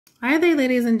Hi there,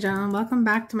 ladies and gentlemen. Welcome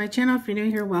back to my channel. If you're new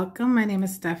here, welcome. My name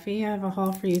is Steffi. I have a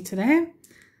haul for you today.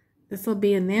 This will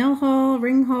be a nail haul,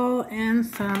 ring haul, and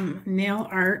some nail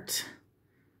art.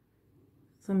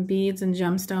 Some beads and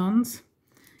gemstones.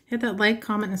 Hit that like,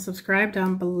 comment, and subscribe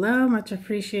down below. Much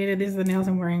appreciated. These are the nails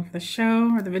I'm wearing for the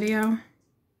show or the video.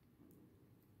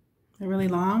 They're really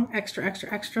long. Extra,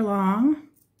 extra, extra long.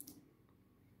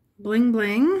 Bling,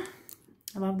 bling.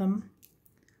 I love them.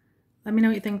 Let me know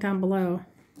what you think down below.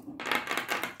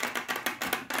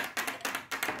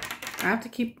 I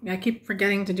keep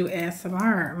forgetting to do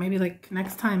ASMR. Maybe like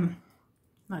next time.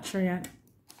 Not sure yet.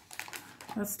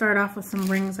 Let's start off with some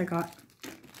rings I got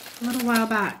a little while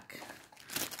back.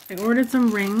 I ordered some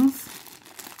rings.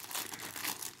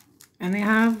 And they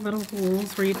have little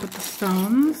holes where you put the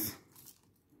stones.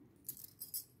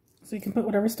 So you can put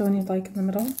whatever stone you'd like in the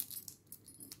middle.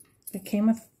 It came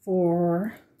with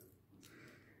 4.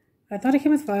 I thought it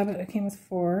came with 5, but it came with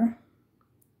 4.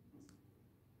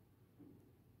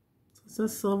 This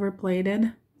is silver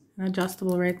plated and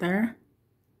adjustable right there.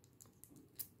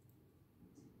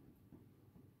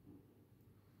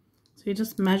 So you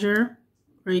just measure,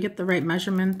 or you get the right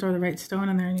measurement or the right stone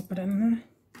in there and you put it in there.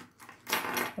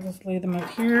 I'll just lay them out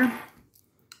here.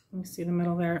 Let me see the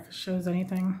middle there if it shows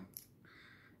anything.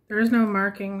 There is no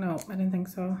marking. No, I didn't think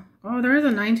so. Oh, there is a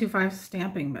 925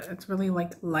 stamping, but it's really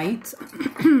like light. So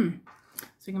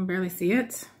you can barely see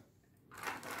it.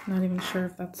 I'm not even sure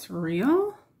if that's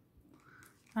real.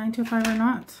 925 or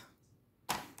not.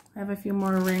 I have a few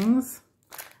more rings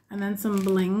and then some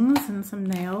blings and some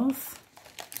nails.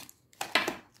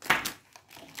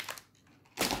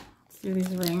 Let's do these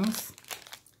rings.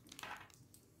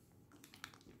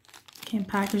 Came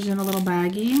packaged in a little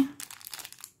baggie.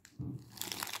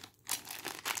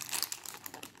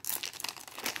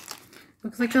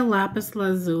 Looks like a lapis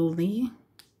lazuli.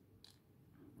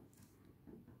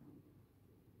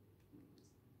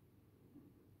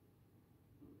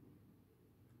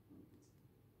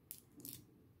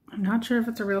 I'm not sure if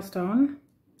it's a real stone.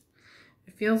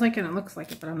 It feels like it and it looks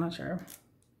like it, but I'm not sure.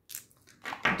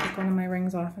 I'll take one of my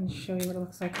rings off and show you what it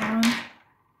looks like on.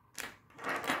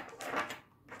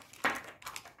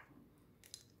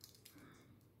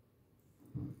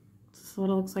 This is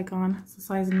what it looks like on. It's a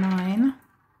size 9.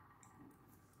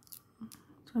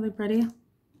 It's really pretty.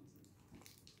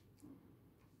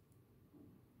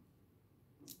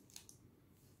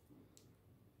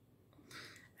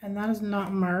 And that is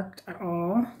not marked at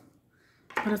all,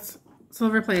 but it's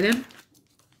silver plated.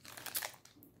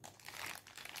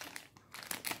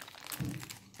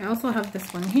 I also have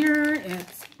this one here.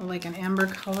 It's like an amber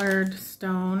colored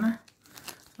stone.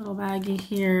 Little baggie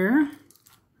here.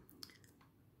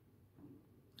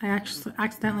 I actually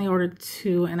accidentally ordered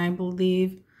 2 and I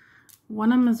believe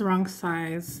one of them is the wrong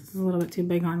size. This is a little bit too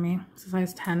big on me. It's a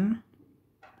size 10.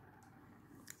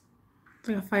 It's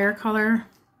like a fire color.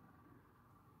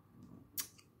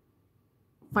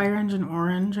 Fire engine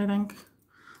orange, I think,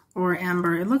 or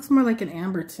amber. It looks more like an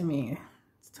amber to me,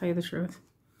 to tell you the truth.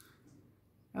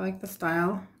 I like the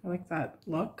style. I like that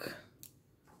look.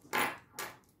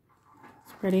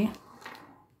 It's pretty.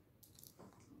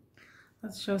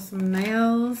 Let's show some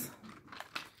nails.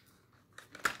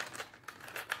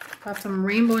 Got some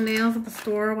rainbow nails at the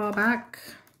store a while back.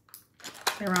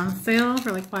 They were on sale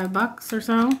for like $5 or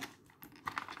so. Some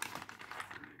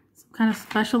kind of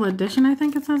special edition, I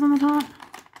think it says on the top.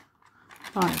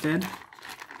 Thought it did.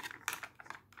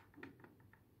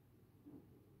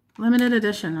 Limited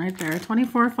edition right there.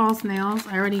 24 false nails.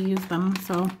 I already used them,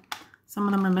 so some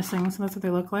of them are missing, so that's what they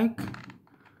look like.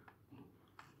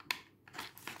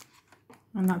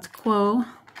 And that's Quo.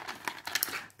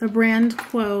 The brand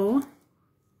Quo.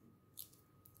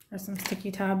 There's some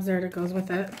sticky tabs there that goes with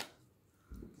it.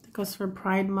 It goes for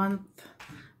Pride Month.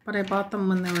 But I bought them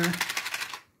when they were,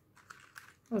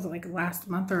 what was it, like last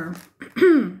month or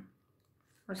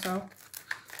so.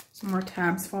 Some more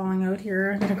tabs falling out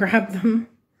here. I'm gonna grab them.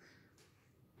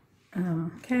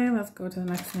 Okay, let's go to the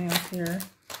next nails here.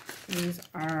 These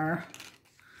are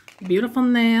beautiful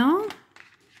nail.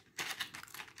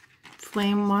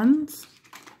 Flame ones.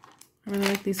 I really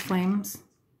like these flames.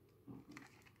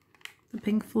 The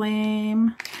pink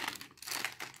flame.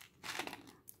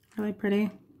 Really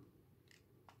pretty.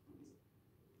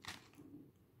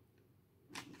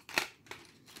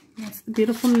 That's the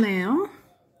beautiful nail.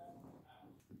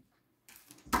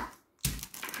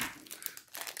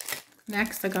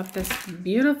 Next, I got this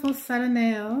beautiful set of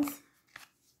nails.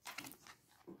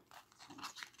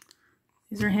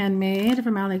 These are handmade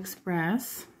from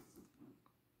AliExpress.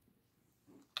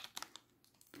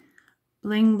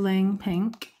 Bling Bling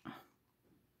pink.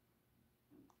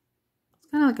 It's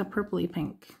kind of like a purpley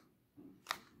pink.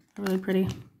 Really pretty.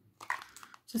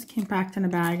 Just came packed in a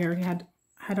bag. I already had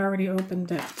already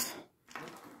opened it.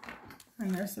 And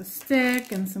there's a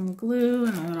stick and some glue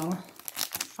and a little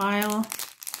file.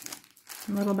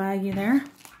 A little baggie there.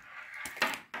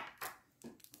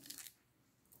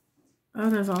 Oh,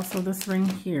 there's also this ring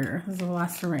here. This is a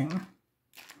lesser ring.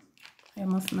 I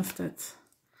almost missed it. It's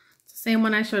the same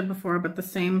one I showed before, but the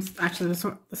same, actually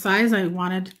the size I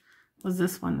wanted was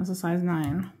this one. It's a size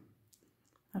 9.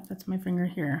 That fits my finger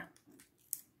here.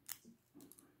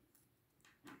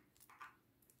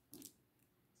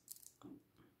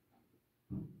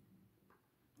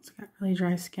 It's got really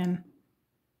dry skin.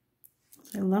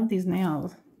 So I love these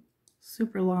nails.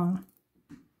 Super long.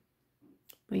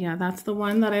 But yeah, that's the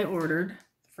one that I ordered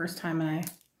the first time, and I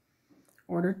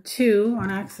ordered 2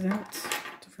 on accident,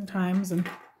 different times, and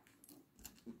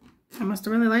I must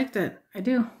have really liked it. I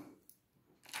do.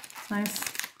 It's nice.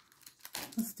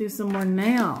 Let's do some more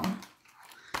nail.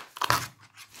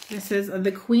 This is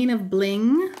the Queen of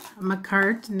Bling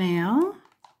Macart nail.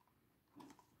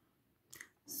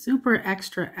 Super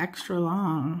extra, extra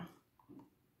long.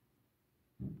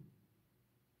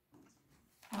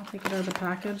 I'll take it out of the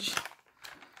package.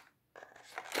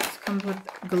 This comes with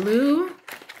glue,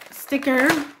 sticker.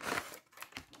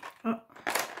 Oh,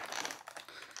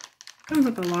 comes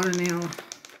with a lot of nail.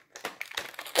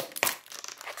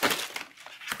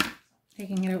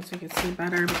 Taking it out so you can see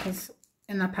better, because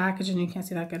in the packaging you can't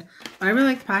see that good. But I really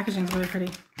like the packaging. It's really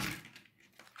pretty.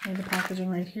 I have the packaging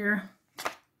right here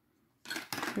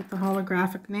with the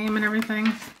holographic name and everything.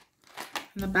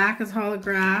 And the back is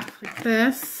holograph like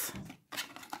this.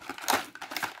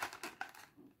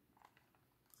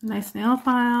 A nice nail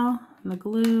file and the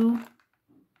glue.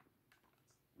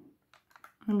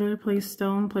 I'm really pleased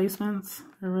stone placements.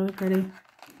 They're really pretty.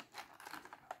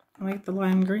 I like the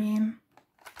lime green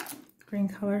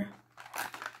color.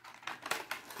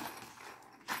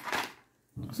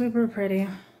 Super pretty.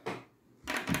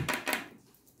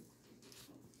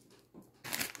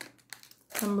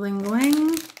 Some bling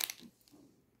bling.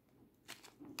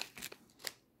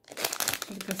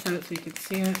 Take this out so you can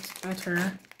see it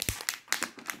better.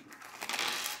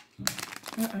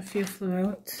 Oh, a few flew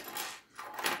out.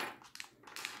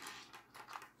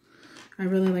 I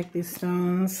really like these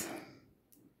stones,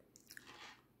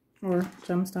 or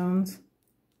gemstones.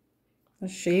 The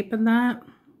shape in that,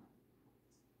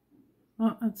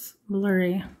 oh, it's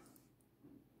blurry.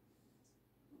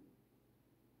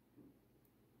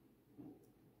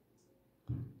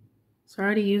 So I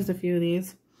already used a few of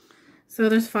these. So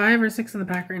there's 5 or 6 in the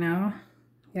pack right now.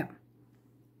 Yeah.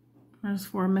 There's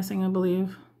 4 missing, I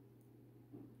believe.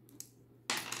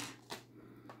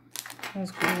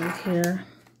 Those go right here.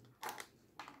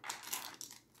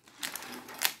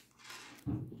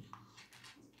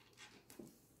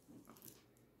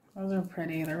 Those are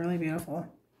pretty. They're really beautiful.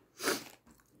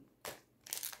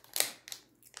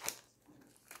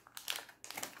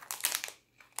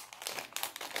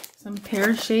 Some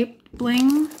pear-shaped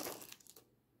bling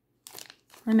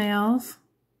for nails.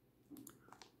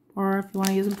 Or if you want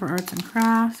to use them for arts and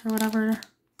crafts or whatever.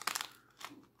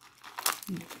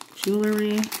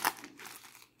 Jewelry.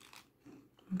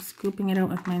 I'm scooping it out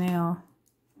with my nail.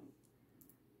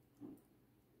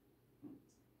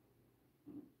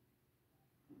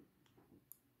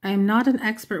 I am not an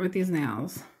expert with these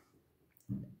nails.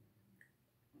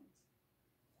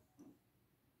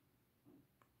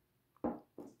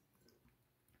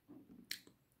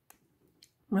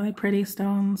 Really pretty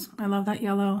stones. I love that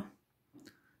yellow.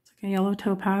 It's like a yellow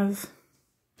topaz.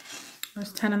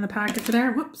 There's 10 in the package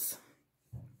there. Whoops.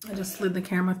 I just slid the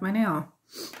camera with my nail.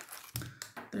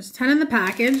 There's 10 in the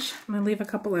package. I'm going to leave a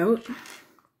couple out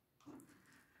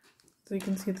so you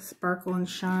can see the sparkle and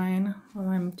shine while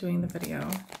I'm doing the video,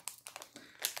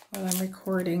 while I'm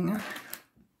recording.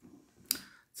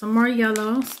 Some more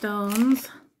yellow stones.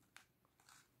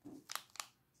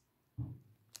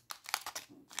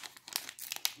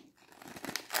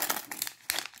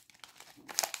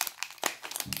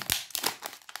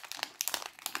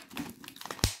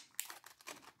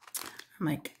 I'm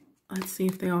like, let's see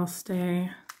if they all stay.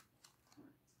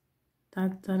 Da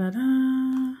da da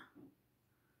da.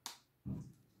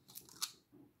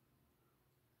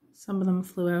 Some of them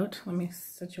flew out. Let me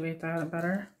situate that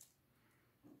better.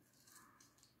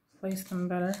 Place them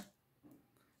better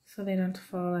so they don't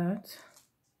fall out.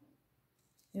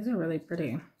 These are really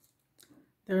pretty.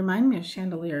 They remind me of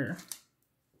chandelier.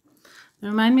 They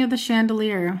remind me of the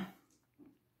chandelier.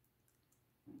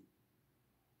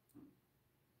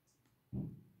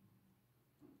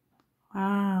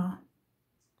 Wow.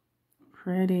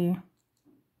 Pretty.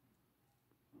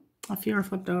 A few are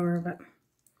flipped over, but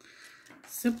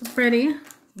super pretty.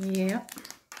 Yep.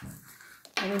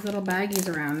 All those little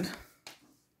baggies around.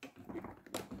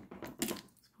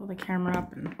 Let's pull the camera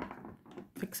up and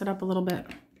fix it up a little bit.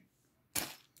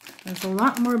 There's a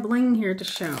lot more bling here to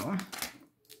show.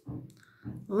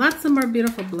 Lots of more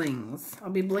beautiful blings. I'll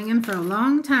be blinging for a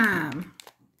long time.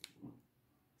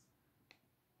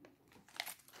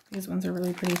 These ones are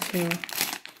really pretty too.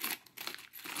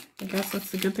 I guess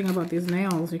that's the good thing about these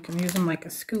nails. You can use them like a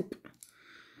scoop.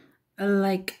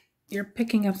 Like you're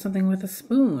picking up something with a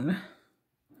spoon.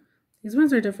 These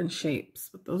ones are different shapes,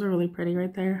 but those are really pretty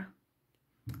right there.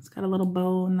 It's got a little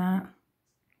bow in that.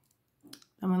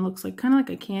 That one looks like kind of like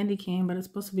a candy cane, but it's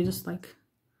supposed to be just like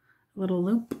a little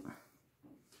loop.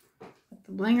 Put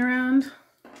the bling around.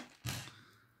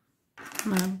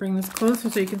 I'm gonna bring this closer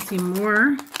so you can see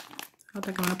more. I don't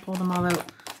think I'm gonna pull them all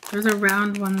out. There's a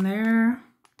round one there.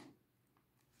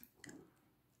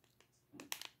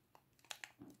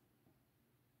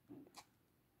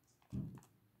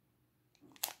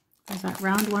 There's that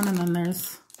round one, and then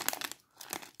there's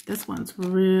this one's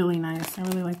really nice. I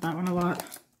really like that one a lot.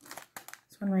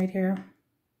 This one right here.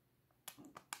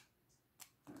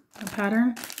 The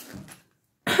pattern.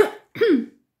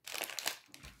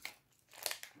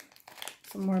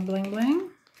 Some more bling bling.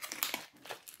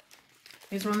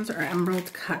 These ones are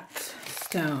emerald cut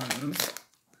stones.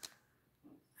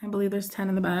 I believe there's 10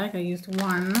 in the bag. I used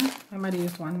one. I might have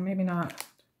used one, maybe not.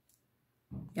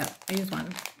 Yeah, I used one.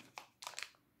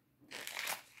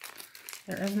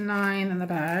 There is 9 in the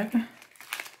bag.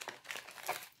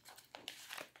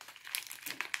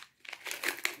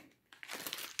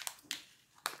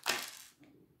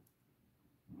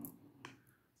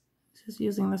 Just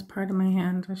using this part of my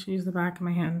hand. I should use the back of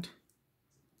my hand,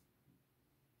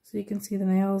 so you can see the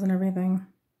nails and everything.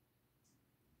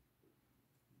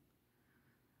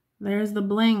 There's the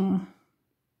bling.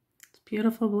 It's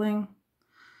beautiful bling.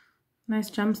 Nice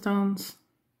gemstones.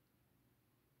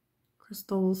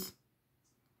 Crystals.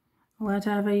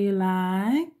 Whatever you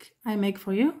like, I make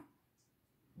for you.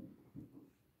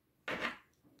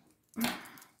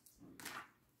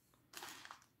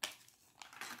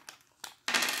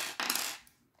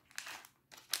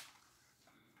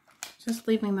 Just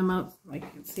leaving them out so I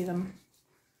can see them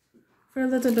for a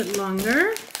little bit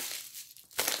longer.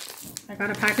 I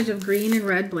got a package of green and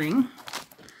red bling.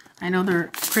 I know they're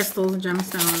crystals,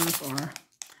 gemstones, or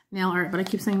nail art, but I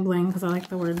keep saying bling because I like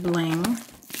the word bling.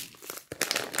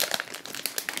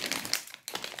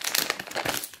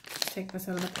 Take this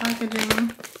out of the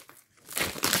packaging.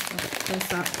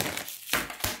 Close up.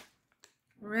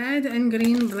 Red and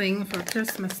green bling for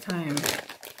Christmas time.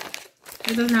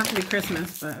 It doesn't have to be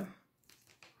Christmas, but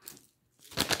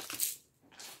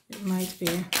it might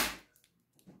be.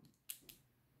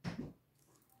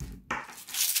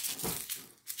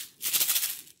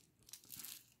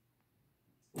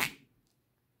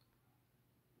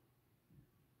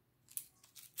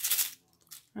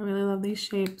 I really love these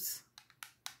shapes.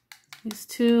 These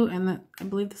two, and I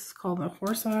believe this is called a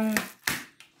horse eye.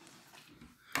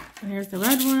 And here's the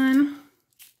red one.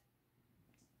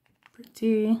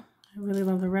 Pretty. I really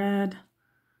love the red.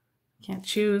 Can't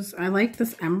choose. I like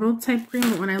this emerald type green,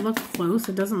 but when I look close,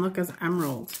 it doesn't look as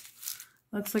emerald.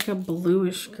 It looks like a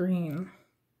bluish green.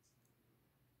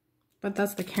 But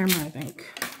that's the camera, I think.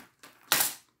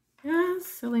 Yeah,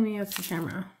 silly me, it's the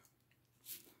camera.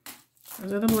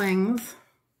 Those are the blings.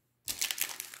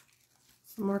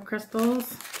 Some more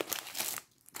crystals.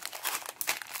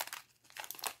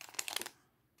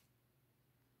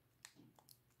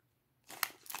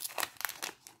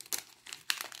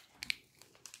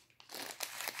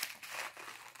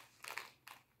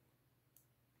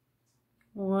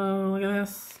 Whoa, look at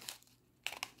this.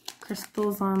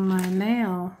 Crystals on my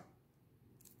nail.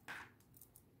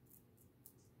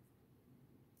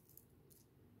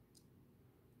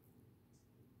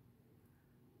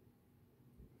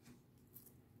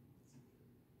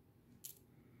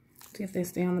 See if they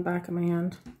stay on the back of my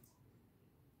hand.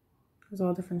 There's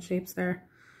all different shapes there.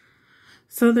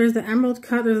 So there's the emerald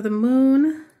cut, there's the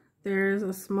moon, there's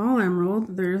a small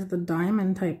emerald, there's the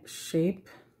diamond type shape,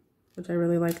 which I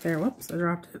really like there. Whoops, I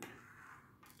dropped it.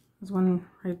 There's one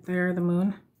right there, the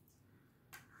moon.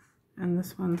 And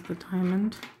this one's the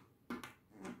diamond.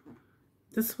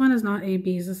 This one is not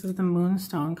ABs, this is the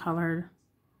moonstone colored.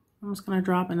 I'm just gonna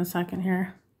drop in a second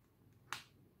here.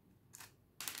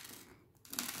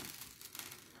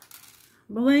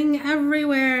 Bling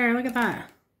everywhere, look at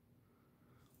that.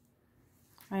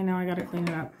 I know, I gotta clean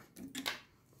it up.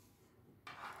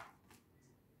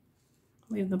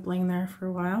 Leave the bling there for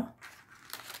a while.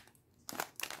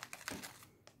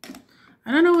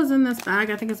 I don't know what's in this bag.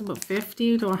 I think it's about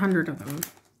 50 to 100 of them.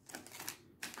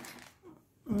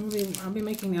 I'll be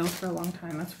making nails for a long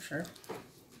time, that's for sure.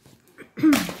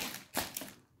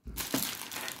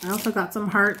 I also got some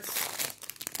hearts.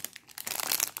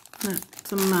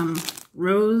 Some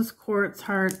rose quartz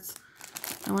hearts.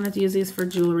 I wanted to use these for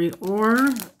jewelry, or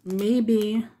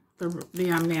maybe the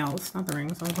nails, not the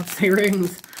rings. I was about to say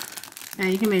rings. Yeah,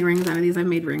 you can make rings out of these. I've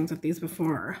made rings with these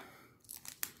before.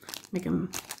 Make them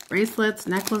bracelets,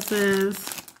 necklaces,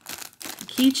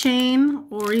 keychain,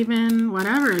 or even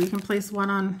whatever. You can place one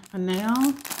on a nail.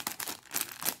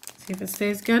 See if it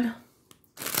stays good.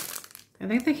 I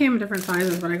think they came in different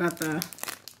sizes, but I got the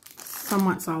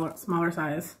somewhat smaller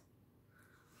size.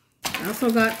 I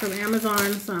also got from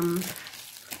Amazon some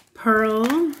pearl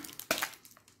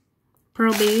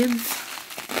beads,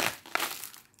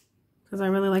 because I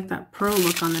really like that pearl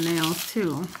look on the nails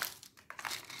too.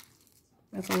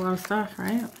 That's a lot of stuff,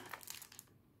 right?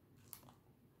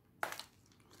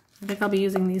 I think I'll be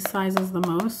using these sizes the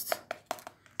most.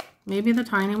 Maybe the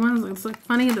tiny ones. It's like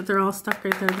funny that they're all stuck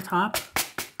right there at the top.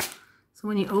 So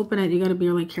when you open it, you got to be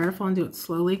really careful and do it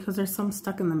slowly, because there's some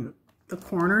stuck in the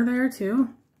corner there too.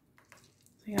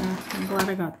 So yeah, I'm glad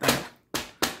I got that.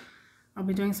 I'll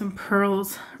be doing some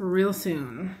pearls real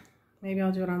soon. Maybe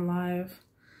I'll do it on live.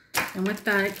 And with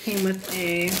that, it came with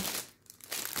a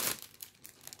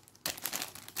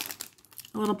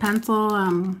little pencil, I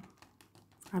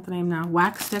forgot the name now,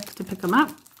 wax stick to pick them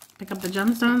up, pick up the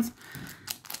gemstones,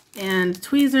 and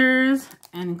tweezers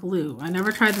and glue. I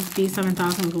never tried this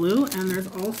B7000 glue, and there's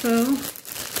also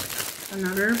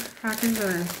another package that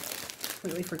I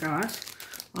completely forgot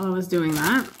while I was doing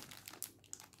that.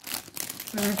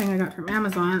 Another thing I got from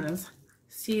Amazon is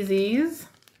CZs.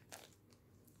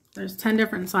 There's 10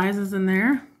 different sizes in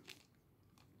there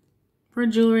for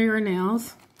jewelry or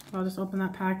nails. So I'll just open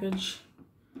that package.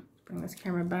 Bring this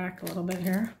camera back a little bit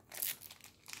here.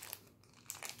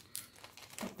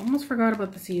 I almost forgot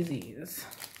about the CZs.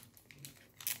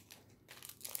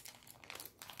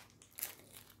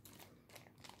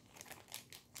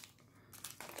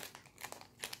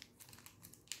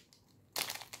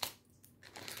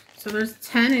 So there's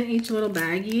 10 in each little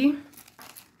baggie,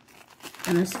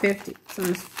 and there's 50. So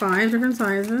there's 5 different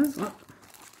sizes. Oh.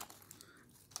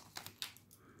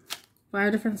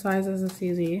 5 different sizes of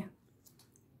CZ.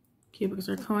 Cubic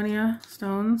zirconia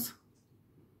stones.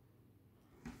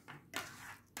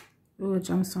 Ooh, a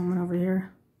gemstone one over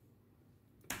here.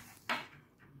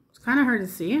 It's kind of hard to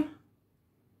see.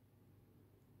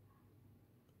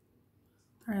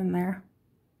 They're in there.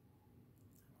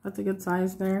 That's a good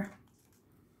size there.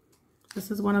 This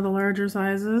is one of the larger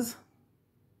sizes.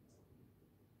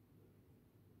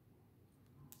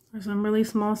 There's some really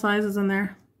small sizes in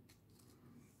there.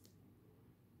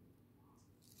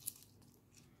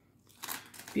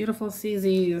 Beautiful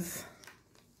CZs.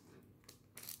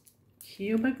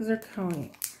 Cubic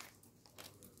zirconia.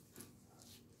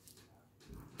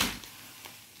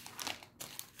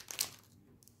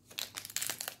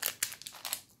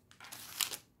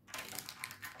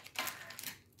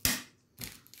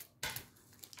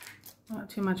 Not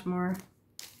too much more.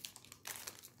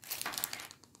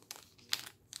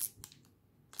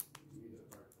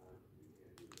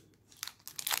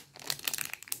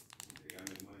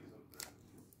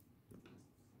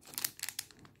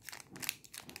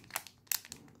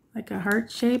 Like a heart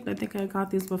shape. I think I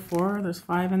got these before. There's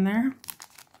 5 in there.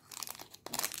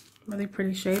 Really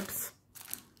pretty shapes.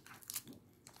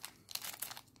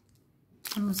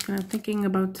 I'm just thinking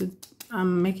about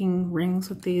making rings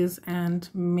with these and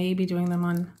maybe doing them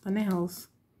on the nails.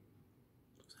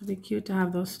 So it'd be cute to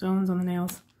have those stones on the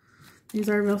nails. These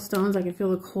are real stones. I can feel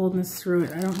the coldness through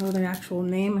it. I don't know the actual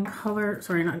name and color.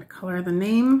 Sorry, not the color. The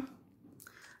name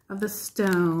of the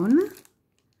stone.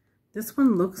 This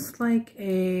one looks like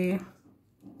a,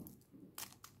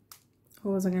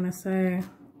 what was I gonna say?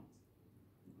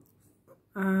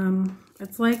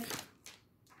 It's like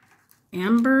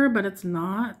amber, but it's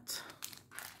not.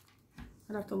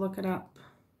 I'd have to look it up.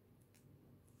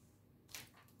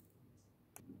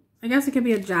 I guess it could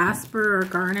be a jasper or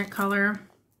garnet color.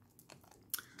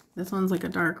 This one's like a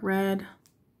dark red,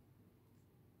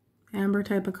 amber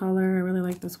type of color. I really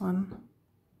like this one.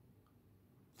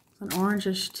 An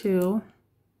orangish too.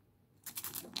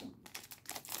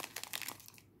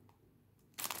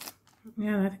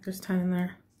 Yeah, I think there's 10 in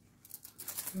there.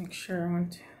 Make sure.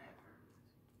 1, 2,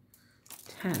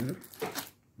 10.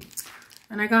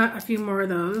 And I got a few more of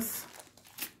those.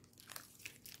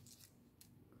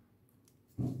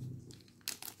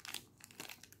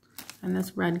 And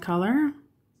this red color.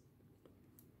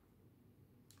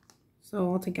 So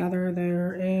altogether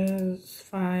there is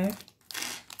 5.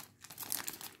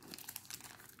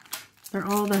 They're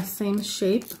all the same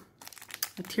shape.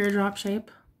 a teardrop shape.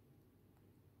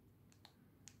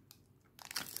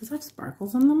 Does it have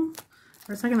sparkles in them?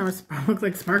 For a second there was looked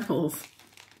like sparkles.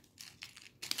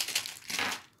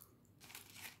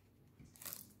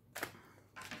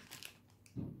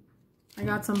 I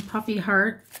got some puffy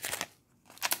heart.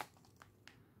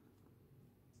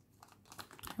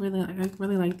 I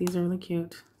really like these, are really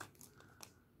cute.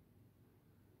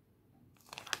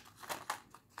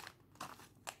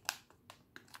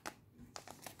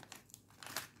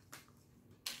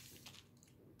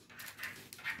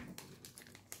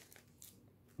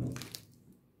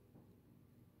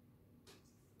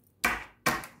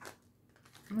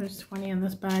 There's 20 in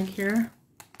this bag here,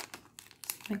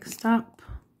 mixed up.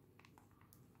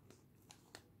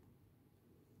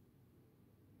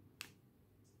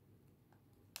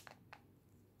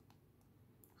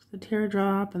 The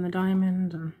teardrop and the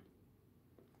diamond and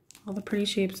all the pretty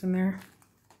shapes in there.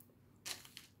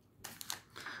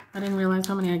 I didn't realize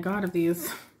how many I got of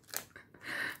these.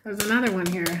 There's another one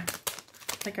here.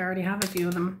 I think I already have a few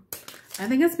of them. I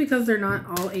think it's because they're not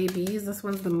all ABs. This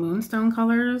one's the moonstone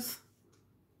colors.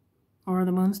 Or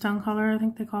the moonstone color, I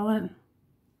think they call it.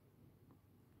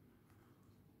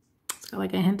 It's got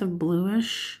like a hint of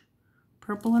bluish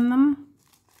purple in them.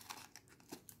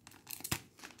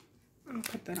 I'll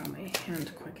put that on my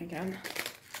hand quick again.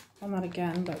 Well, not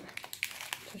again, but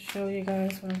to show you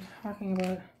guys what I'm talking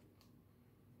about.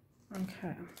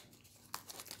 Okay.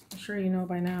 I'm sure you know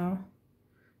by now.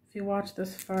 If you watch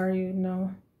this far, you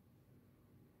know.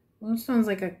 Moonstone's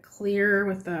like a clear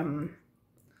with a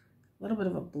little bit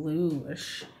of a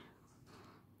bluish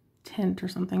tint or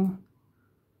something.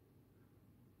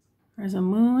 There's a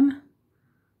moon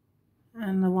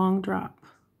and a long drop.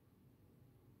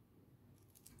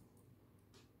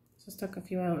 Just took a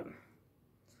few out.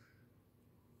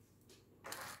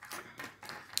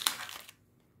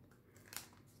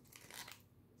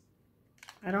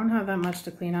 I don't have that much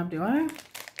to clean up, do I?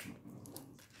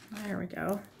 There we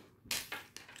go.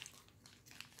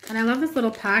 And I love this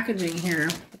little packaging here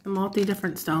with the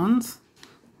multi-different stones,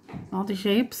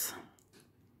 multi-shapes.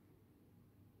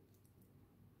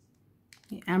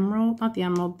 The emerald, not the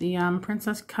emerald, the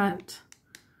princess cut,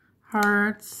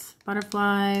 hearts,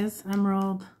 butterflies,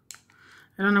 emerald.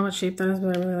 I don't know what shape that is,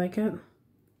 but I really like it.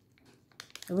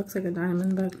 It looks like a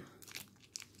diamond, but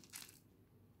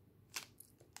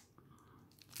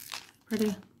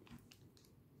pretty.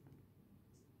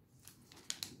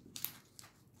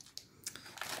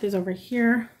 These over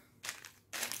here.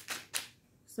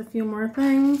 Just a few more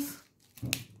things.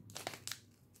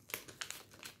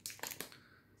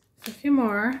 Just a few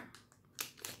more.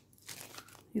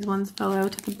 These ones fell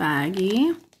out of the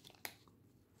baggie.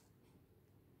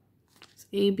 It's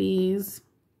ABs,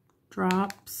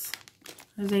 drops.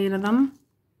 There's 8 of them.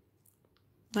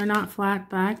 They're not flat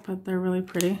back, but they're really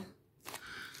pretty.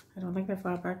 I don't think they're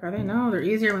flat back, are they? No, they're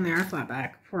easier when they are flat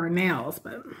back for nails,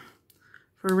 but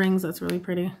for rings, that's really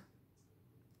pretty.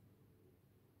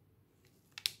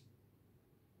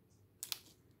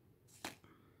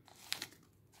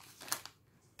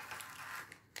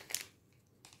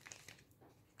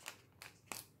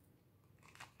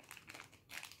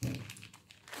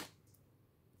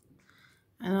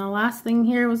 And the last thing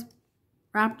here was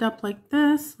wrapped up like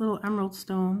this, little emerald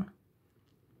stone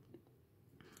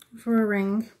for a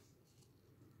ring.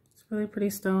 It's a really pretty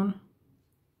stone.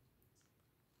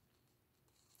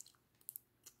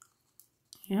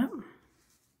 Yep.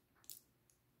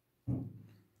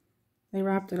 They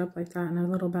wrapped it up like that in a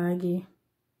little baggie.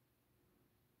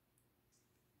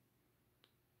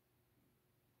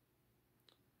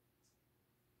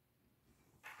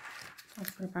 I'll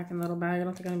put it back in the little bag. I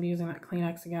don't think I'm going to be using that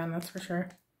Kleenex again, that's for sure.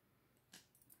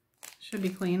 Should be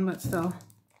clean, but still.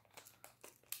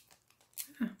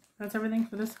 Yeah, that's everything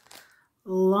for this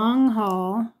long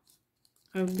haul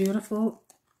of beautiful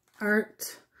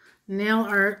art, nail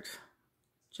art,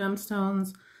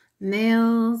 gemstones,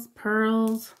 nails,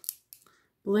 pearls,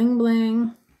 bling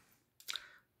bling,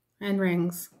 and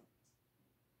rings.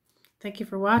 Thank you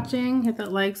for watching. Hit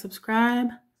that like, subscribe,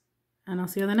 and I'll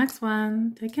see you on the next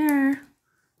one. Take care.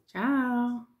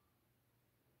 Ciao.